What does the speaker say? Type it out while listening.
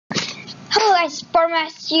guys, it's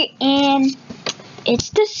Barmaster, and it's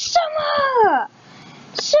the summer!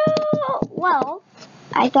 So, well,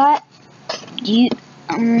 I thought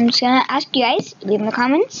I'm just gonna ask you guys, leave in the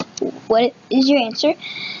comments, what is your answer?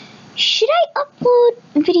 Should I upload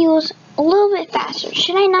videos a little bit faster?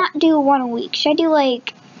 Should I not do one a week? Should I do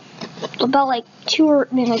like, about like two a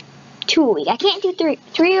week? I can't do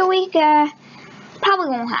three a week, probably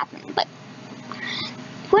won't happen, but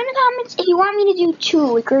put in the comments if you want me to do 2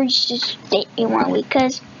 a week or just stay in 1 week,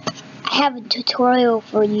 because I have a tutorial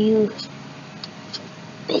for you.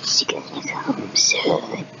 It's gonna come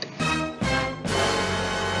soon.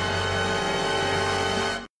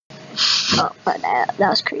 Oh, but that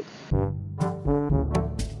was creepy.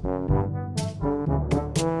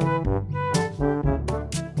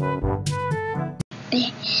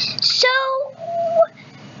 So,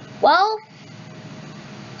 well,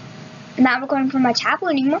 I'm not recording from my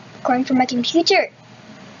tablet anymore. I'm recording from my computer.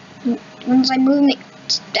 Once I move it,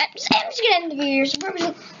 I'm just gonna end the video. So,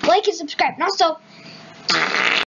 like and subscribe, and also.